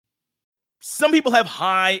some people have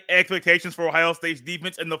high expectations for Ohio State's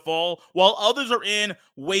defense in the fall, while others are in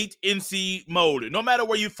wait-and-see mode. No matter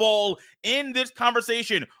where you fall in this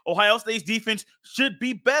conversation, Ohio State's defense should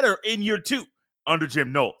be better in year 2 under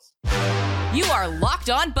Jim Knowles. You are Locked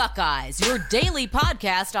On Buckeyes, your daily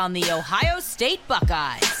podcast on the Ohio State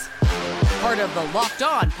Buckeyes. Part of the Locked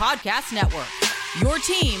On Podcast Network, your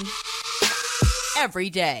team every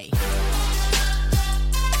day.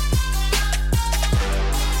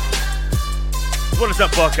 What is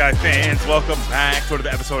up, Buckeye fans? Welcome back to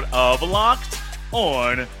another episode of Locked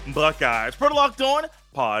On Buckeyes, for the Locked On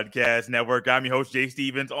Podcast Network. I'm your host, Jay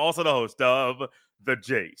Stevens, also the host of the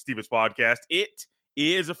Jay Stevens Podcast. It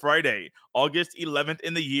is a Friday, August 11th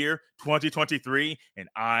in the year 2023, and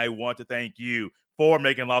I want to thank you for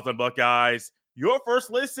making Locked On Buckeyes your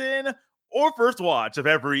first listen or first watch of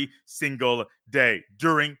every single day.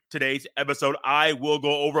 During today's episode, I will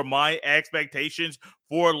go over my expectations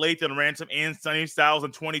for Lathan Ransom and Sonny Styles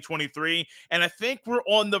in 2023. And I think we're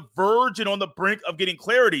on the verge and on the brink of getting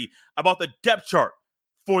clarity about the depth chart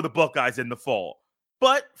for the Buckeyes in the fall.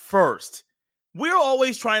 But first, we're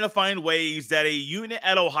always trying to find ways that a unit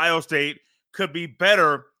at Ohio State could be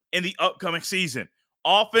better in the upcoming season.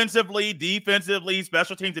 Offensively, defensively,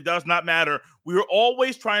 special teams, it does not matter. We're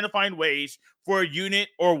always trying to find ways for a unit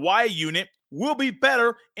or why a unit will be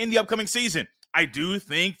better in the upcoming season. I do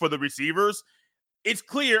think for the receivers, it's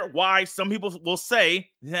clear why some people will say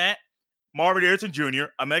that Marvin Harrison Jr.,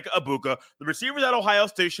 Emeka Egbuka, the receivers at Ohio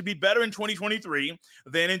State should be better in 2023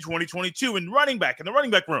 than in 2022 in the running back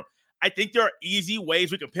room. I think there are easy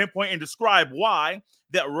ways we can pinpoint and describe why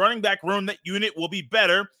that running back room, that unit will be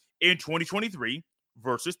better in 2023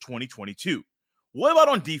 versus 2022. What about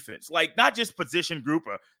on defense? Like, not just position group,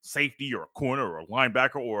 a safety or a corner or a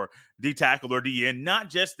linebacker or D tackle or DN, not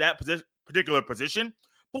just that particular position,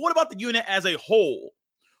 but what about the unit as a whole?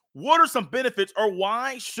 What are some benefits, or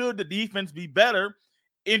why should the defense be better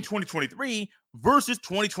in 2023 versus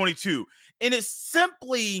 2022? And it's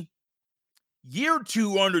simply year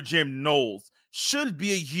 2 under Jim Knowles should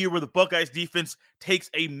be a year where the Buckeyes defense takes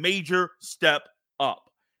a major step up.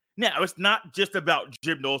 Now, it's not just about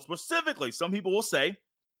Jim Knowles specifically. Some people will say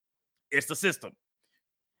it's the system.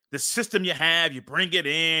 The system you have, you bring it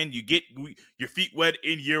in, you get your feet wet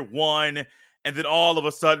in year 1, and then all of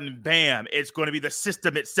a sudden, bam, it's going to be the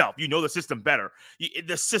system itself. You know the system better.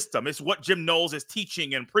 The system is what Jim Knowles is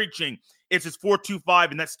teaching and preaching. It's his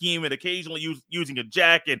 4-2-5 in that scheme, and occasionally using a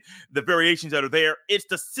jack and the variations that are there. It's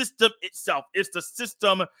the system itself. It's the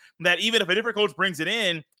system that even if a different coach brings it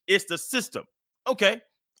in, it's the system. Okay.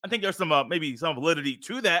 I think there's some maybe some validity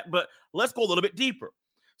to that, but let's go a little bit deeper.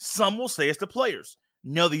 Some will say it's the players.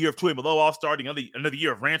 Another year of Tuimoloau starting, another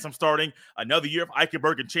year of Ransom starting, another year of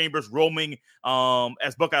Eichenberg and Chambers roaming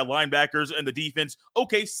as Buckeye linebackers in the defense.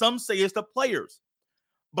 Okay, some say it's the players,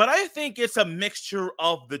 but I think it's a mixture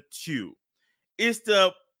of the two. It's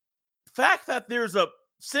the fact that there's a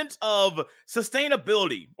sense of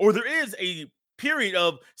sustainability, or there is a period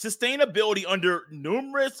of sustainability under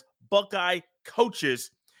numerous Buckeye coaches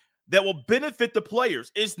that will benefit the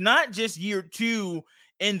players. It's not just year 2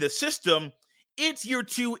 in the system. It's year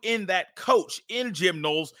 2 in that coach, in Jim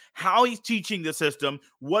Knowles, how he's teaching the system,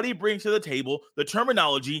 what he brings to the table, the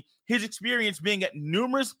terminology, his experience being at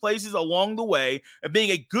numerous places along the way, and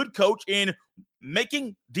being a good coach in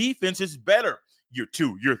making defenses better. Year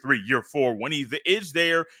 2, year 3, year 4, when he is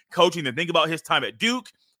there coaching, and think about his time at Duke,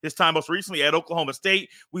 his time most recently at Oklahoma State,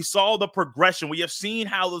 we saw the progression. We have seen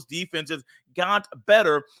how those defenses got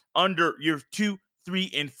better under years 2,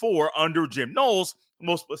 3, and 4 under Jim Knowles,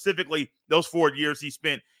 most specifically those 4 years he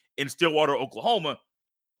spent in Stillwater, Oklahoma.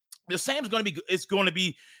 The same is going to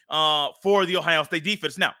be for the Ohio State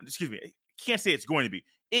defense. Now, excuse me, I can't say it's going to be.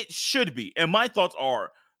 It should be. And my thoughts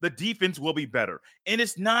are the defense will be better. And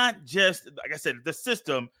it's not just, like I said, the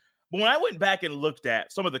system. But when I went back and looked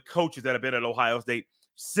at some of the coaches that have been at Ohio State,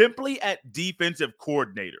 simply at defensive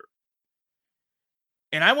coordinator,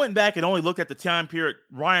 and I went back and only looked at the time period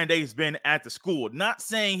Ryan Day's been at the school, not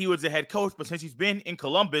saying he was the head coach, but since he's been in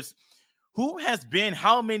Columbus,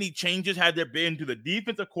 how many changes had there been to the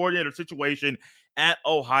defensive coordinator situation at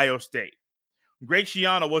Ohio State? Greg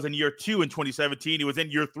Schiano was in year 2 in 2017. He was in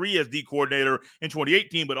year 3 as D coordinator in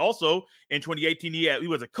 2018, but also in 2018, he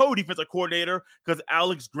was a co-defensive coordinator because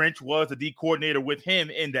Alex Grinch was the D coordinator with him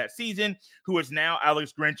in that season,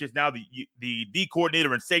 Alex Grinch is now the D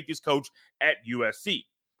coordinator and safeties coach at USC.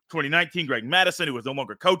 2019, Greg Madison, who was no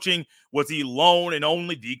longer coaching, was the lone and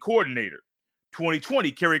only D coordinator.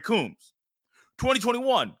 2020, Kerry Coombs.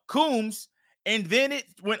 2021, Coombs. And then it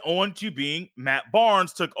went on to being Matt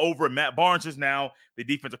Barnes took over. Matt Barnes is now the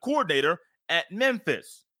defensive coordinator at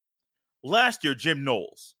Memphis. Last year, Jim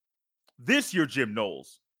Knowles. This year, Jim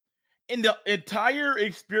Knowles. In the entire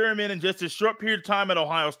experiment in just a short period of time at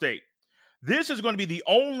Ohio State, this is going to be the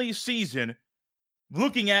only season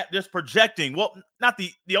looking at this projecting, well, not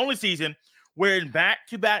the only season where in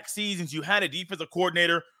back-to-back seasons you had a defensive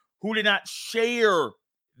coordinator who did not share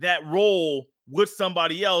that role with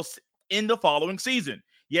somebody else in the following season.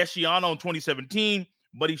 Yes, Shiano in 2017,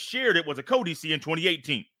 but he shared it with a co-DC in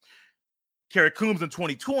 2018. Kerry Coombs in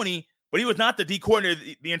 2020, but he was not the D coordinator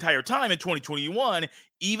the entire time in 2021,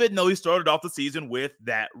 even though he started off the season with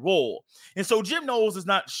that role. And so Jim Knowles is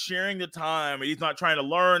not sharing the time, and he's not trying to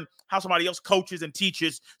learn how somebody else coaches and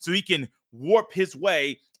teaches so he can warp his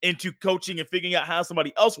way into coaching and figuring out how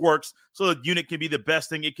somebody else works so the unit can be the best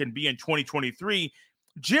thing it can be in 2023.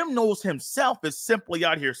 Jim Knowles himself is simply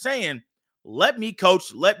out here saying, let me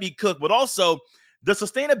coach, let me cook, but also the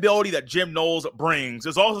sustainability that Jim Knowles brings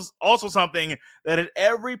is also something that at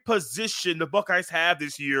every position the Buckeyes have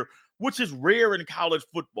this year, which is rare in college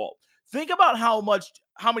football. Think about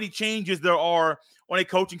how many changes there are on a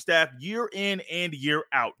coaching staff year in and year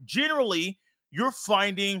out. Generally, you're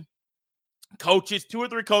finding coaches, 2 or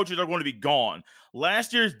 3 coaches are going to be gone.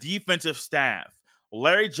 Last year's defensive staff,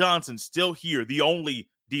 Larry Johnson still here, the only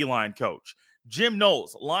D-line coach. Jim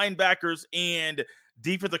Knowles, linebackers and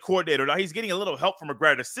defensive coordinator. Now, he's getting a little help from a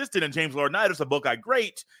grad assistant in James Laurinaitis, a Buckeye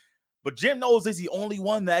great, but Jim Knowles is the only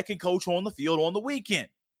one that can coach on the field on the weekend.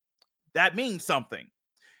 That means something.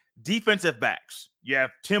 Defensive backs. You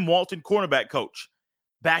have Tim Walton, cornerback coach,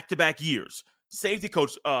 back-to-back years. Safety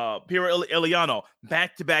coach, Piero Eliano,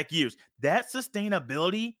 back-to-back years. That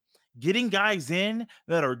sustainability, getting guys in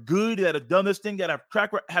that are good, that have done this thing, that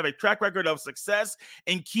have a track record of success,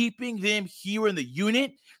 and keeping them here in the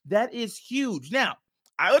unit, that is huge. Now,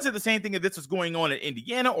 I would say the same thing if this was going on at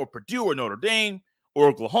Indiana or Purdue or Notre Dame or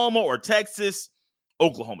Oklahoma or Texas,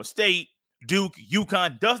 Oklahoma State, Duke,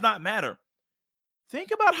 UConn, does not matter.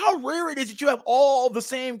 Think about how rare it is that you have all the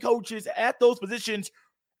same coaches at those positions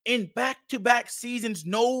in back-to-back seasons.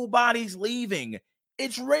 Nobody's leaving.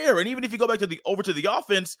 It's rare. And even if you go back over to the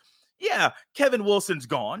offense, yeah, Kevin Wilson's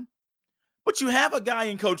gone. But you have a guy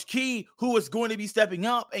in Coach Key who is going to be stepping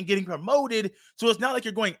up and getting promoted. So it's not like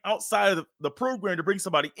you're going outside of the program to bring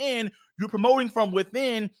somebody in. You're promoting from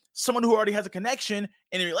within someone who already has a connection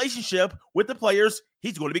and a relationship with the players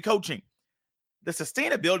he's going to be coaching. The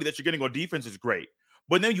sustainability that you're getting on defense is great.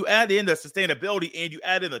 But then you add in the sustainability and you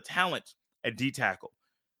add in the talent at D-tackle.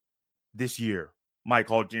 This year, Mike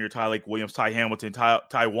Hall Jr., Tyleik Williams, Ty Hamilton,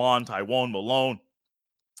 Tywone Malone.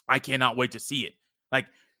 I cannot wait to see it. Like,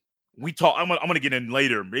 I'm going to get in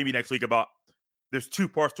later, maybe next week, about there's 2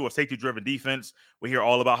 parts to a safety-driven defense. We hear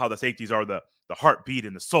all about how the safeties are the heartbeat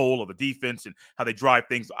and the soul of the defense and how they drive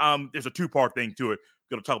things. There's a 2-part thing to it.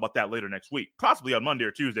 Going to talk about that later next week, possibly on Monday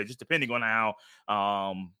or Tuesday, just depending on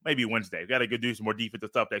how, maybe Wednesday. We've got to go do some more defensive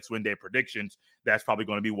stuff next Wednesday predictions. That's probably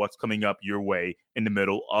going to be what's coming up your way in the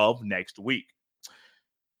middle of next week.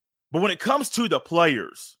 But when it comes to the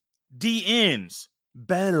players, DNs,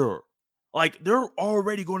 better. Like, they're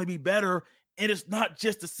already going to be better, and it's not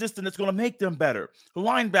just the system that's going to make them better.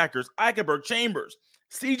 Linebackers, Eichenberg, Chambers,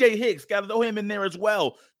 CJ Hicks, got to throw him in there as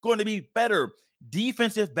well, going to be better.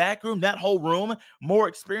 Defensive back room, that whole room, more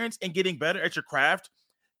experience and getting better at your craft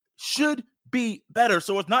should be better.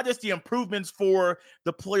 So it's not just the improvements for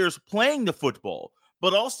the players playing the football,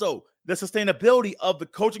 but also the sustainability of the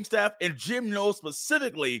coaching staff and Jim Knowles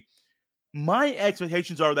specifically. My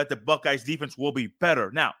expectations are that the Buckeyes defense will be better.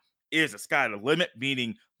 Now, is the sky the limit,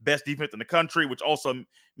 meaning best defense in the country, which also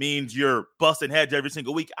means you're busting heads every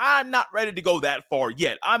single week? I'm not ready to go that far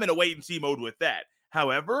yet. I'm in a wait-and-see mode with that.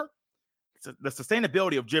 However, the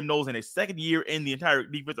sustainability of Jim Knowles in a second year in the entire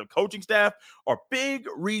defensive coaching staff are big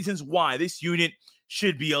reasons why this unit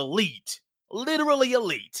should be elite, literally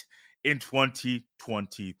elite, in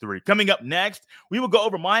 2023. Coming up next, we will go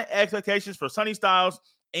over my expectations for Sonny Styles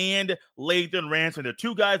and Lathan Ransom. They're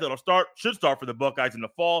 2 guys that should start for the Buckeyes in the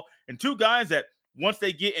fall, and 2 guys that once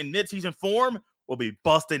they get in midseason form will be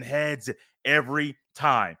busting heads every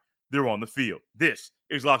time they're on the field. This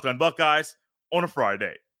is Locked On Buckeyes on a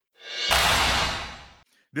Friday.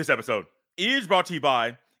 This episode is brought to you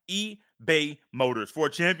by eBay Motors. For a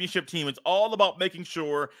championship team, it's all about making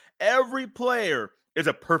sure every player is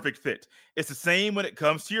a perfect fit. It's the same when it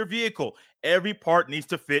comes to your vehicle. Every part needs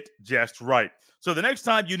to fit just right. So the next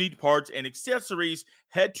time you need parts and accessories,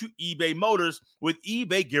 head to eBay Motors with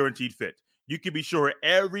eBay Guaranteed Fit. You can be sure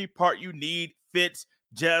every part you need fits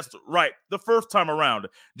just right the first time around.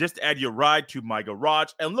 Just add your ride to My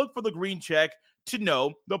Garage and look for the green check to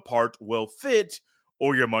know the part will fit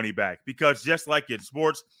or your money back. Because just like in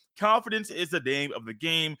sports, Confidence is the name of the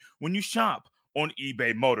game when you shop on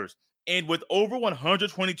eBay Motors. And with over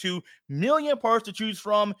 122 million parts to choose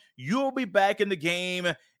from, you'll be back in the game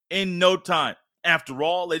in no time. After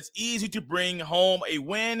all, it's easy to bring home a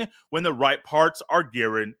win when the right parts are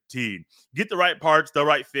guaranteed. Get the right parts, the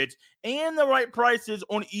right fit, and the right prices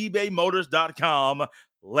on ebaymotors.com.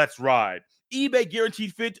 Let's ride. eBay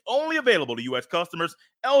Guaranteed Fit only available to U.S. customers.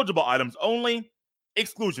 Eligible items only.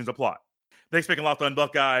 Exclusions apply. Thanks for making Locked On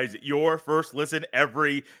Buckeyes your first listen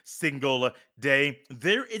every single day.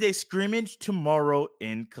 There is a scrimmage tomorrow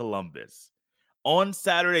in Columbus. On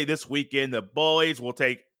Saturday this weekend, the boys will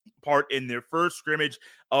take part in their first scrimmage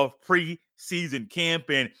of preseason camp.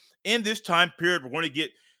 And in this time period, we're going to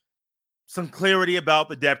get some clarity about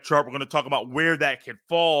the depth chart. We're going to talk about where that can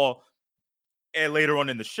fall later on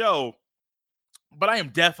in the show. But I am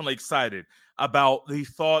definitely excited about the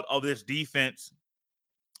thought of this defense,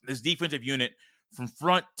 this defensive unit from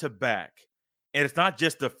front to back. And it's not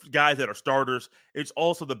just the guys that are starters, it's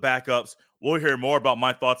also the backups. We'll hear more about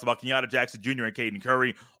my thoughts about Kenyatta Jackson Jr. and Caden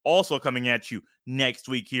Curry also coming at you next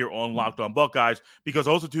week here on Locked On Buckeyes, because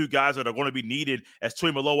those are two guys that are going to be needed, as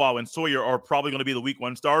Troy Malowau and Sawyer are probably going to be the week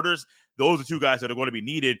one starters. Those are two guys that are going to be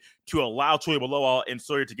needed to allow Troy Malowau and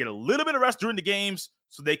Sawyer to get a little bit of rest during the games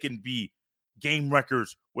so they can be game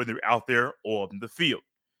wreckers when they're out there on the field.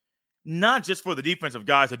 Not just for the defensive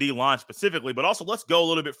guys, the D-line specifically, but also let's go a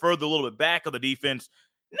little bit further, a little bit back of the defense,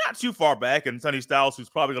 not too far back, and Sonny Styles, who's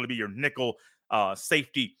probably going to be your nickel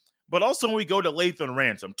safety. But also when we go to Lathan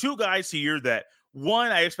Ransom, two guys here that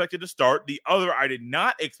one I expected to start, the other I did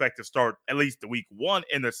not expect to start at least the week one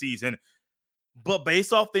in the season. But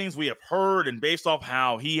based off things we have heard and based off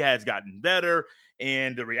how he has gotten better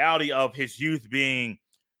and the reality of his youth being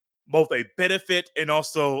both a benefit and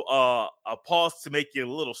also a pause to make you a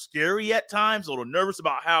little scary at times, a little nervous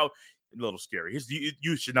about how a little scary. His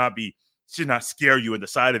youth should not scare you in the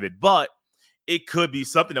side of it, but it could be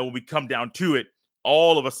something that when we come down to it,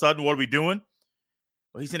 all of a sudden, what are we doing?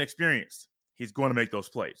 Well, he's inexperienced. He's going to make those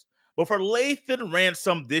plays. But for Lathan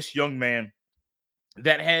Ransom, this young man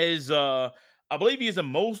that has, I believe he is the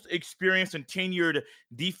most experienced and tenured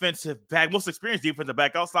defensive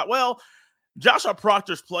back, outside. Well, Joshua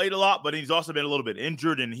Proctor's played a lot, but he's also been a little bit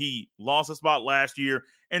injured, and he lost a spot last year.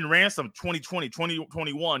 And Ransom 2020,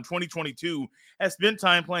 2021, 2022 has spent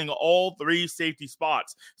time playing all three safety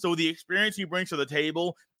spots. So the experience he brings to the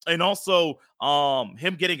table, and also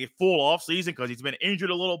him getting a full off season because he's been injured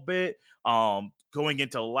a little bit. Going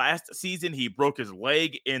into last season, he broke his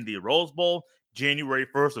leg in the Rose Bowl, January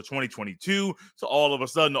 1st of 2022. So all of a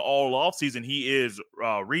sudden, all off season, he is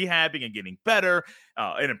rehabbing and getting better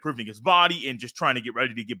and improving his body and just trying to get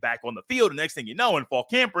ready to get back on the field. The next thing you know, in fall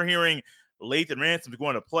camp, we're hearing Lathan Ransom is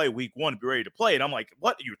going to play week one, be ready to play. And I'm like,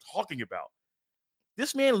 what are you talking about?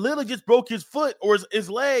 This man literally just broke his foot or his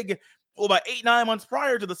leg about 8-9 months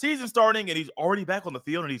prior to the season starting, and he's already back on the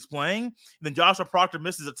field and he's playing. And then Joshua Proctor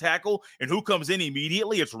misses a tackle, and who comes in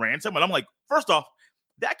immediately? It's Ransom. And I'm like, first off,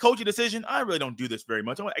 that coaching decision, I really don't do this very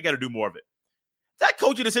much. I got to do more of it. That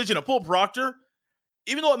coaching decision to pull Proctor,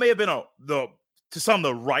 even though it may have been to some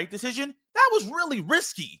the right decision, that was really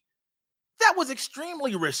risky. That was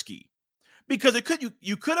extremely risky. Because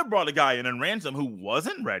you could have brought a guy in Ransom who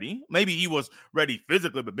wasn't ready. Maybe he was ready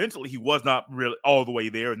physically, but mentally he was not really all the way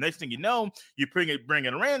there. And next thing you know, you bring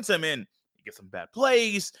in Ransom in, you get some bad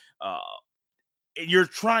plays. And you're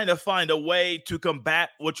trying to find a way to combat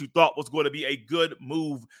what you thought was going to be a good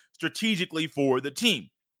move strategically for the team.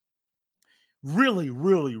 Really,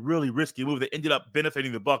 really, really risky move that ended up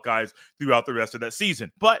benefiting the Buckeyes throughout the rest of that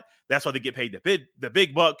season. But that's why they get paid the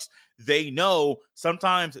big bucks. They know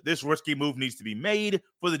sometimes this risky move needs to be made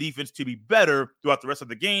for the defense to be better throughout the rest of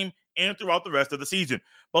the game and throughout the rest of the season.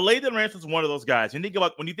 But Lathan Ransom is one of those guys. When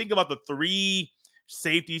you think about the three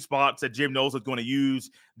safety spots that Jim knows is going to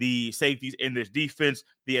use the safeties in this defense,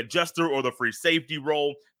 the adjuster or the free safety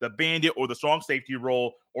role, the bandit or the strong safety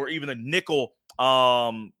role, or even the nickel,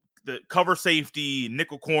 the cover safety,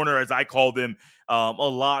 nickel corner, as I call them a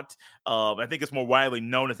lot. I think it's more widely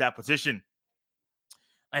known as that position.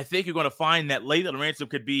 I think you're going to find that Lathan Ransom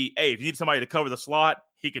could be, hey, if you need somebody to cover the slot,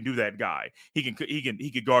 he can do that guy. He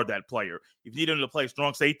can guard that player. If you need him to play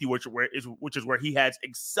strong safety, which is where he has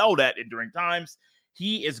excelled at during times,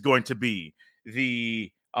 he is going to be the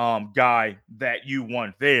guy that you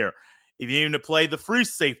want there. If you need him to play the free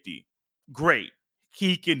safety, great.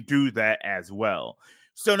 He can do that as well.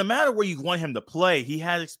 So no matter where you want him to play, he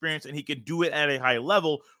has experience and he can do it at a high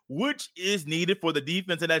level, which is needed for the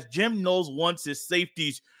defense. And as Jim Knowles wants his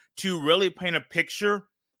safeties to really paint a picture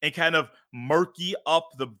and kind of murky up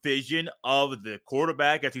the vision of the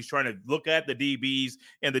quarterback as he's trying to look at the DBs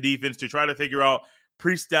and the defense to try to figure out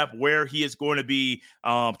pre-snap where he is going to be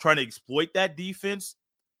trying to exploit that defense.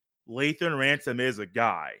 Lathan Ransom is a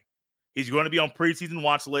guy. He's going to be on preseason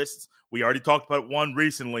watch lists. We already talked about one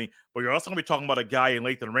recently, but you're also going to be talking about a guy in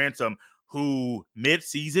Lathan Ransom who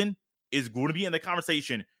mid-season is going to be in the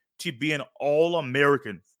conversation to be an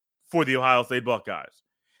All-American for the Ohio State Buckeyes.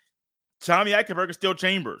 Tommy Eichenberg, Still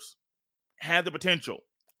Chambers had the potential.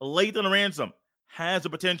 Lathan Ransom has the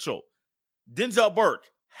potential. Denzel Burke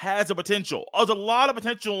has the potential. There's a lot of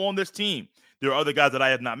potential on this team. There are other guys that I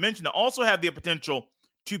have not mentioned that also have the potential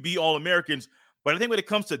to be All-Americans. But I think when it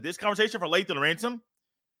comes to this conversation for Lathan Ransom,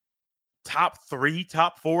 top 3,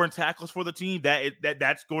 top 4 in tackles for the team,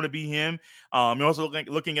 that's going to be him. You're also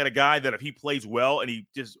looking at a guy that if he plays well and he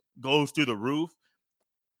just goes through the roof,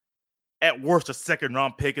 at worst, a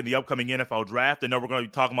second-round pick in the upcoming NFL draft. I know we're going to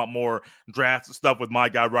be talking about more draft stuff with my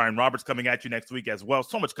guy, Ryan Roberts, coming at you next week as well.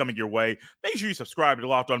 So much coming your way. Make sure you subscribe to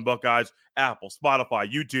Locked On Buckeyes, Apple,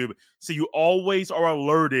 Spotify, YouTube, so you always are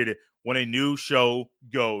alerted when a new show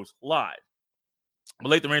goes live.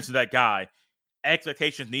 But Lathan Ransom, that guy,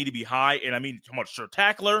 expectations need to be high. And I mean, how much sure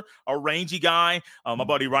tackler, a rangy guy. My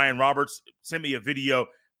buddy Ryan Roberts sent me a video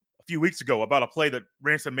a few weeks ago about a play that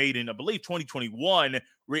Ransom made in, I believe, 2021,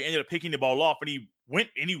 where he ended up picking the ball off and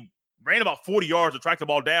he ran about 40 yards to track the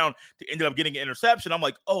ball down to end up getting an interception. I'm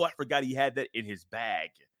like, oh, I forgot he had that in his bag.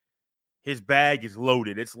 His bag is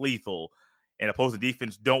loaded. It's lethal. And opposing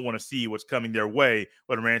defense don't want to see what's coming their way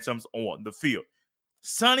when Ransom's on the field.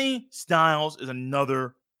 Sonny Styles is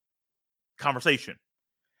another conversation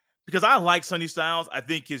because I like Sonny Styles. I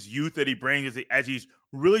think his youth that he brings as he's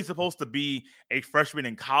really supposed to be a freshman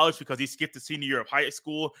in college because he skipped the senior year of high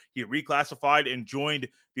school. He reclassified and joined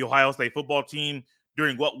the Ohio State football team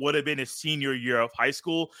during what would have been his senior year of high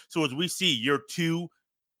school. So as we see year 2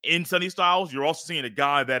 in Sonny Styles, you're also seeing a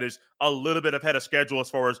guy that is a little bit ahead of schedule as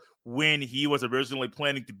far as when he was originally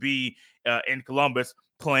planning to be in Columbus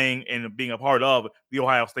playing and being a part of the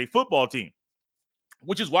Ohio State football team.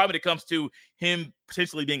 Which is why when it comes to him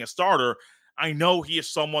potentially being a starter, I know he is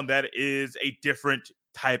someone that is a different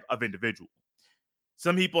type of individual.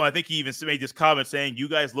 Some people, I think he even made this comment saying, you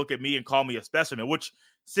guys look at me and call me a specimen, which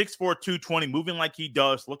 6'4", 220, moving like he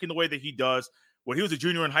does, looking the way that he does. When he was a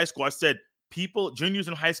junior in high school, I said, juniors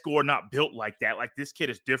in high school are not built like that. Like, this kid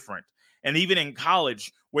is different. And even in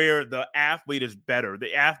college, where the athlete is better,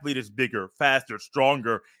 the athlete is bigger, faster,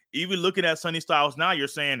 stronger. Even looking at Sonny Styles now, you're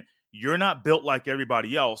saying, you're not built like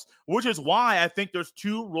everybody else, which is why I think there's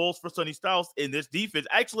 2 roles for Sonny Styles in this defense.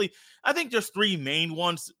 Actually, I think there's 3 main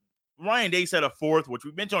ones. Ryan Day said a 4th, which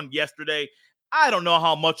we mentioned yesterday. I don't know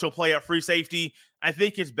how much he'll play at free safety. I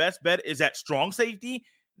think his best bet is at strong safety.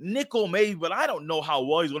 Nickel maybe, but I don't know how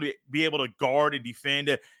well he's going to be able to guard and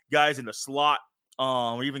defend guys in the slot,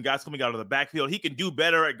 or even guys coming out of the backfield. He can do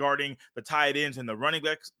better at guarding the tight ends and the running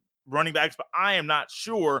backs, but I am not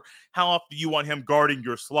sure how often you want him guarding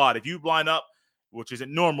your slot. If you line up, which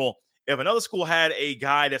isn't normal, if another school had a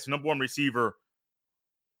guy that's number 1 receiver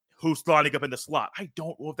who's lining up in the slot, I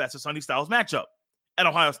don't know if that's a Sonny Styles matchup at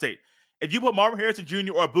Ohio State. If you put Marvin Harrison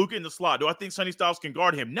Jr. or Buka in the slot, do I think Sonny Styles can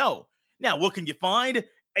guard him? No. Now, what can you find?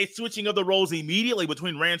 A switching of the roles immediately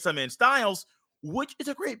between Ransom and Styles, which is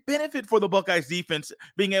a great benefit for the Buckeyes defense,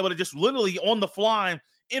 being able to just literally on the fly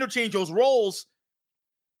interchange those roles.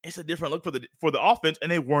 It's a different look for the offense, and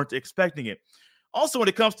they weren't expecting it. Also, when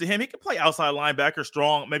it comes to him, he can play outside linebacker,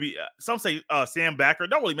 strong. Maybe some say Sam backer.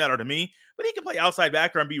 Don't really matter to me, but he can play outside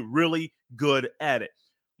backer and be really good at it.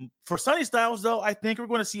 For Sonny Styles, though, I think we're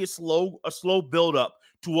going to see a slow build up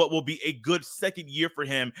to what will be a good second year for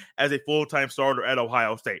him as a full-time starter at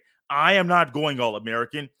Ohio State. I am not going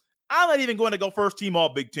All-American. I'm not even going to go first team All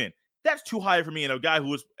Big Ten. That's too high for me and a guy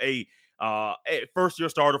who is a first-year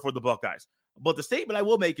starter for the Buckeyes. But the statement I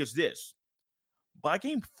will make is this. By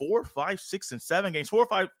game 4, 5, 6, and 7, games 4,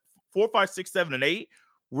 5, 6, 7, and 8,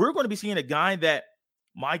 we're going to be seeing a guy that,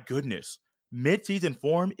 my goodness, midseason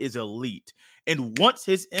form is elite. And once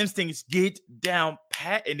his instincts get down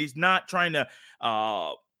pat and he's not trying to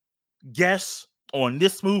guess on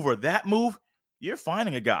this move or that move, you're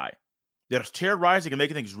finding a guy that is terrorizing and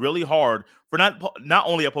making things really hard for not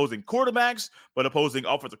only opposing quarterbacks, but opposing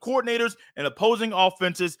offensive coordinators and opposing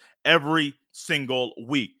offenses every single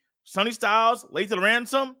week. Sonny Styles, Lathan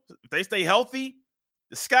Ransom, if they stay healthy,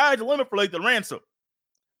 the sky's the limit for Lathan Ransom.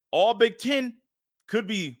 All Big Ten could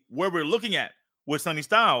be where we're looking at with Sonny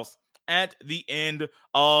Styles at the end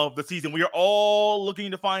of the season. We are all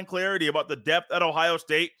looking to find clarity about the depth at Ohio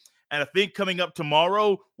State, and I think coming up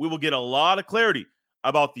tomorrow, we will get a lot of clarity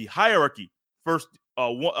about the hierarchy. First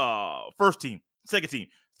first team, second team,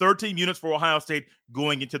 third team units for Ohio State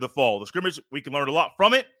going into the fall. The scrimmage, we can learn a lot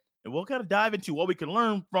from it, and we'll kind of dive into what we can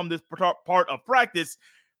learn from this part of practice,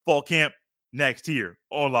 fall camp, next year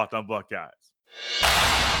on Locked On Buckeyes.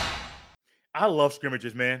 I love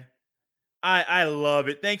scrimmages, man. I love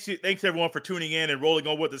it. Thanks everyone for tuning in and rolling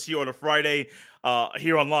on with us here on a Friday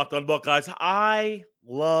here on Locked On Buckeyes. I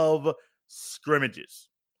love scrimmages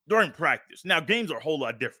during practice. Now, games are a whole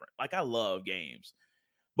lot different. Like, I love games.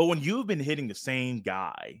 But when you've been hitting the same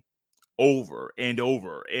guy over and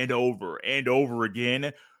over and over and over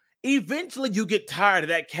again, eventually you get tired of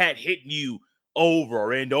that cat hitting you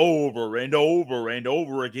over and over and over and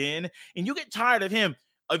over again. And you get tired of him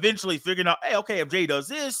eventually figuring out, hey, okay, if Jay does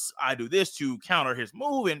this, I do this to counter his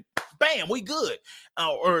move, and bam, we good.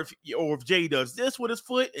 Or if Jay does this with his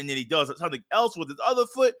foot, and then he does something else with his other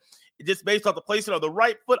foot, just based off the placement of the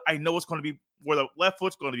right foot, I know it's going to be where the left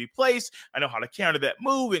foot's going to be placed. I know how to counter that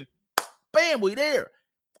move, and bam, we there.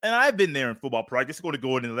 And I've been there in football practice. I'm going to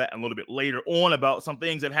go into that a little bit later on about some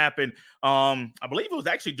things that happened. I believe it was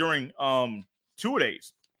actually during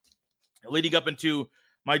two-a-days leading up into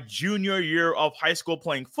my junior year of high school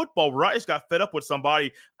playing football, where I just got fed up with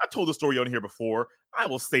somebody. I told the story on here before. I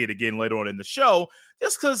will say it again later on in the show,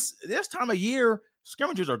 just because this time of year,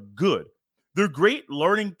 scrimmages are good. They're great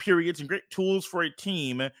learning periods and great tools for a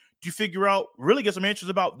team to figure out, really get some answers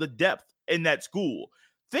about the depth in that school.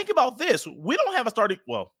 Think about this. We don't have a starting,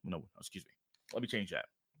 well, no, excuse me. Let me change that.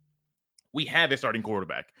 We have a starting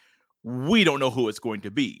quarterback. We don't know who it's going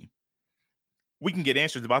to be. We can get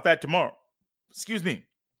answers about that tomorrow. Excuse me.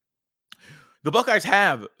 The Buckeyes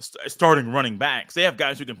have starting running backs. They have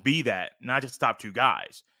guys who can be that, not just top two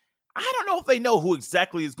guys. I don't know if they know who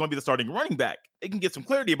exactly is going to be the starting running back. They can get some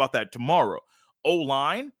clarity about that tomorrow.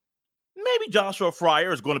 O-line, maybe Joshua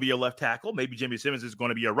Fryer is going to be a left tackle. Maybe Jimmy Simmons is going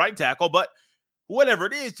to be a right tackle. But whatever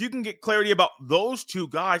it is, you can get clarity about those two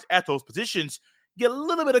guys at those positions. Get a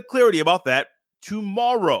little bit of clarity about that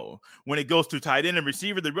tomorrow. When it goes to tight end and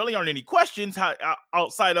receiver, there really aren't any questions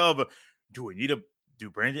outside of, do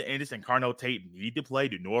Brandon Anderson and Carnell Tate need to play?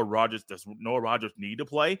 Does Noah Rogers need to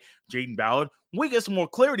play? Jaden Ballard? We get some more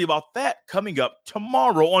clarity about that coming up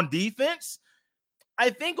tomorrow. On defense, I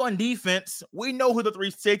think on defense, we know who the three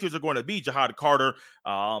safeties are going to be: Jihad Carter,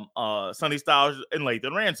 Sonny Styles, and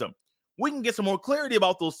Lathan Ransom. We can get some more clarity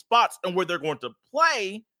about those spots and where they're going to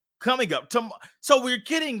play coming up tomorrow. So we're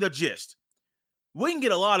getting the gist. We can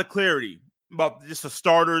get a lot of clarity about just the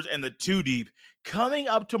starters and the two deep coming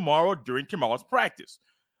up tomorrow during tomorrow's practice.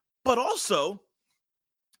 But also,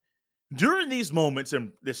 during these moments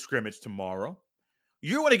in this scrimmage tomorrow,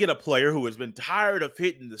 you're going to get a player who has been tired of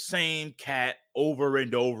hitting the same cat over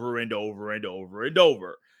and over and over and over and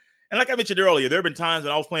over. And like I mentioned earlier, there have been times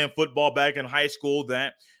when I was playing football back in high school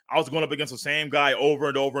that I was going up against the same guy over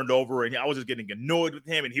and over and over, and I was just getting annoyed with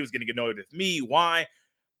him, and he was getting annoyed with me. Why?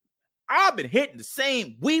 We've been hitting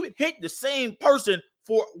the same person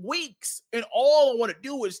for weeks, and all I want to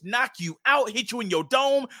do is knock you out, hit you in your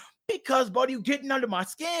dome, because, buddy, you're getting under my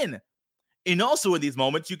skin. And also in these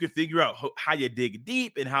moments, you can figure out how you dig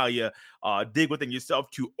deep and how you dig within yourself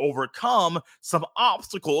to overcome some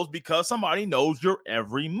obstacles, because somebody knows your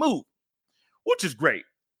every move, which is great.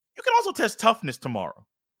 You can also test toughness tomorrow.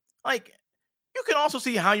 Like, you can also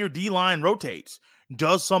see how your D-line rotates.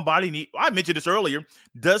 Does somebody need, I mentioned this earlier,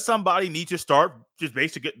 does somebody need to start just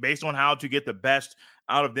based on how to get the best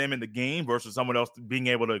out of them in the game versus someone else being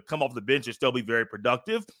able to come off the bench and still be very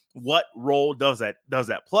productive? What role does that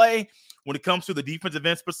play when it comes to the defensive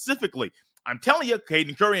end specifically? I'm telling you,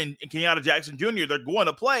 Caden Curry and Kenyatta Jackson Jr., they're going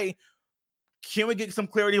to play. Can we get some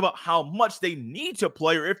clarity about how much they need to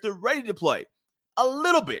play, or if they're ready to play? A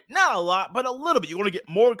little bit, not a lot, but a little bit. You're going to get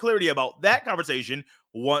more clarity about that conversation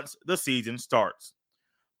once the season starts.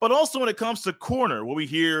 But also when it comes to corner, where we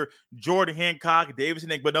hear Jordan Hancock, Davidson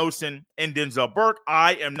Igbinosun, and Denzel Burke,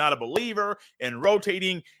 I am not a believer in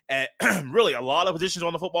rotating at really a lot of positions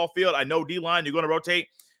on the football field. I know D-line, you're going to rotate.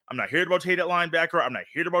 I'm not here to rotate at linebacker. I'm not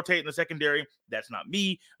here to rotate in the secondary. That's not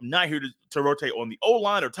me. I'm not here to rotate on the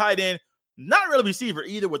O-line or tight end. Not really receiver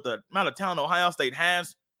either, with the amount of talent Ohio State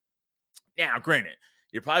has. Now, granted,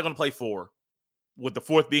 you're probably going to play four, with the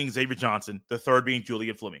fourth being Xavier Johnson, the third being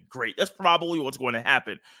Julian Fleming. Great. That's probably what's going to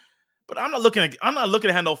happen. But I'm not looking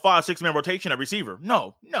to handle 5-6 man rotation at receiver.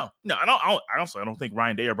 No. I don't think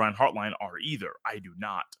Ryan Day or Brian Hartline are either. I do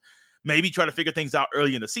not. Maybe try to figure things out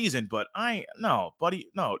early in the season, but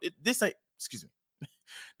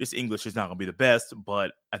this English is not going to be the best,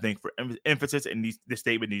 but I think for emphasis, this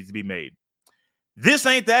statement needs to be made. This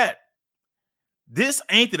ain't that. This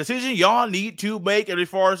ain't the decision y'all need to make as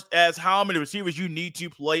far as how many receivers you need to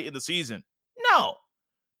play in the season. No.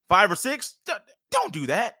 5 or 6, don't do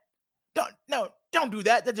that. Don't do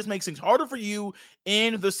that. That just makes things harder for you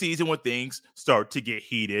in the season when things start to get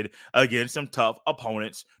heated against some tough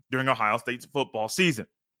opponents during Ohio State's football season.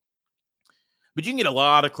 But you can get a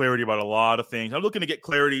lot of clarity about a lot of things. I'm looking to get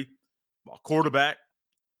clarity about quarterback.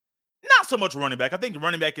 Not so much running back. I think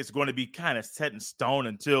running back is going to be kind of set in stone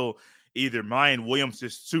until either Mayan Williams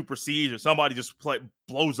just supersedes or somebody just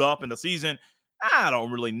blows up in the season. I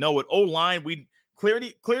don't really know it. O-line,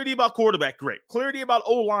 clarity about quarterback, great. Clarity about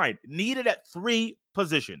O-line, needed at 3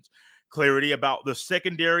 positions. Clarity about the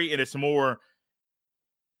secondary, and it's more,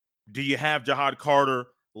 do you have Jahad Carter,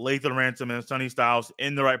 Lathan Ransom, and Sonny Styles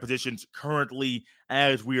in the right positions currently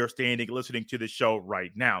as we are standing listening to the show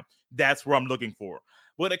right now? That's where I'm looking for.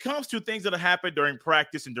 When it comes to things that have happened during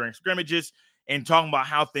practice and during scrimmages and talking about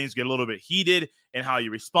how things get a little bit heated and how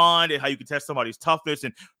you respond and how you can test somebody's toughness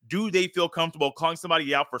and do they feel comfortable calling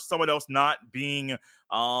somebody out for someone else not being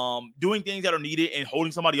doing things that are needed and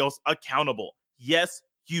holding somebody else accountable. Yes,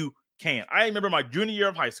 you can. I remember my junior year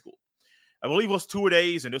of high school. I believe it was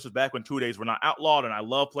 2-a-days, and this was back when 2-a-days were not outlawed, and I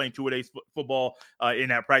love playing 2-a-days football in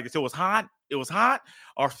that practice. It was hot.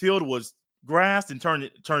 Our field was grass and turned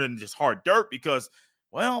into just hard dirt because,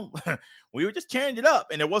 well, we were just tearing it up,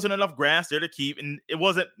 and there wasn't enough grass there to keep, and it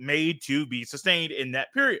wasn't made to be sustained in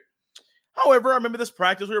that period. However, I remember this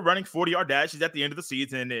practice. We were running 40-yard dashes at the end of the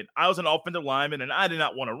season, and I was an offensive lineman, and I did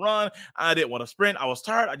not want to run. I didn't want to sprint. I was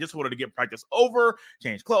tired. I just wanted to get practice over,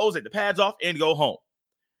 change clothes, take the pads off, and go home.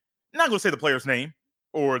 I'm not going to say the player's name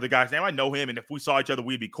or the guy's name. I know him, and if we saw each other,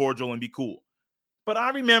 we'd be cordial and be cool. But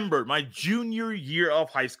I remember my junior year of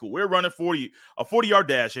high school. We were running a 40-yard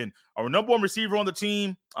dash, and our number one receiver on the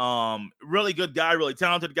team, really good guy, really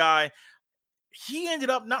talented guy, he ended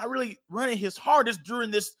up not really running his hardest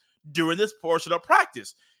during this portion of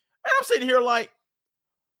practice. And I'm sitting here like,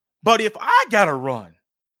 but if I got to run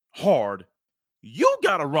hard, you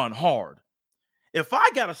got to run hard. If I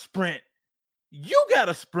got to sprint, you got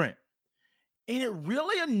to sprint. And it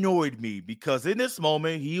really annoyed me because in this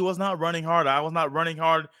moment, he was not running hard. I was not running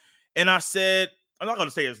hard. And I said, I'm not going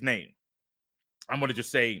to say his name. I'm going to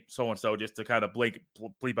just say so-and-so just to kind of bleep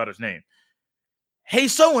out his name. Hey,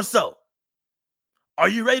 so-and-so, are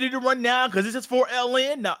you ready to run now? Because this is for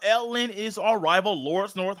LN. Now, LN is our rival,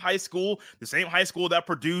 Lawrence North High School, the same high school that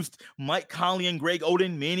produced Mike Conley and Greg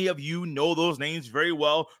Oden. Many of you know those names very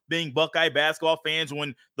well, being Buckeye basketball fans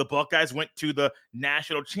when the Buckeyes went to the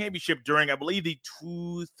national championship during, I believe, the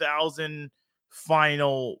 2000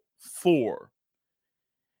 Final Four.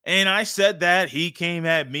 And I said that. He came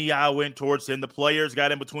at me. I went towards him. The players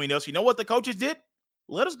got in between us. You know what the coaches did?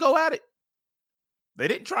 Let us go at it. They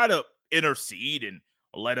didn't try to intercede and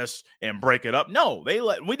let us and break it up. No,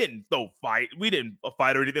 we didn't fight. We didn't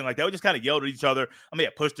fight or anything like that. We just kind of yelled at each other. I may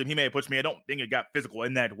have pushed him. He may have pushed me. I don't think it got physical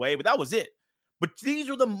in that way, but that was it. But these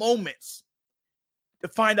are the moments to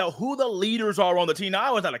find out who the leaders are on the team. Now,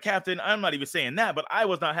 I was not a captain. I'm not even saying that, but I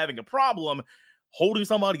was not having a problem holding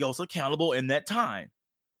somebody else accountable in that time.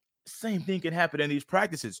 Same thing can happen in these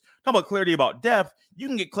practices. Talk about clarity about depth. You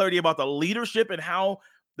can get clarity about the leadership and how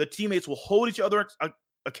the teammates will hold each other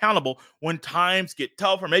accountable when times get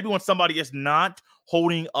tough, or maybe when somebody is not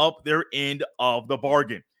holding up their end of the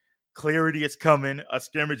bargain. Clarity is coming. A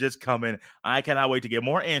scrimmage is coming. I cannot wait to get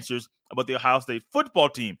more answers about the Ohio State football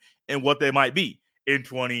team and what they might be in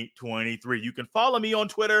 2023. You can follow me on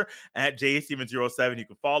Twitter at jstevens07.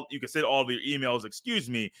 You can send all of your emails,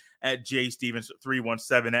 at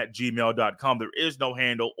jstevens317@gmail.com. There is no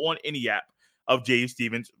handle on any app of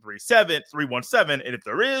jstevens317. And if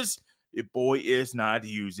there is, your boy is not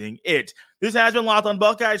using it. This has been Locked on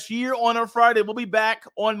Buckeyes here on a Friday. We'll be back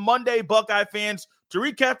on Monday, Buckeye fans, to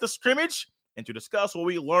recap the scrimmage and to discuss what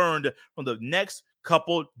we learned from the next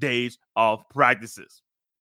couple days of practices.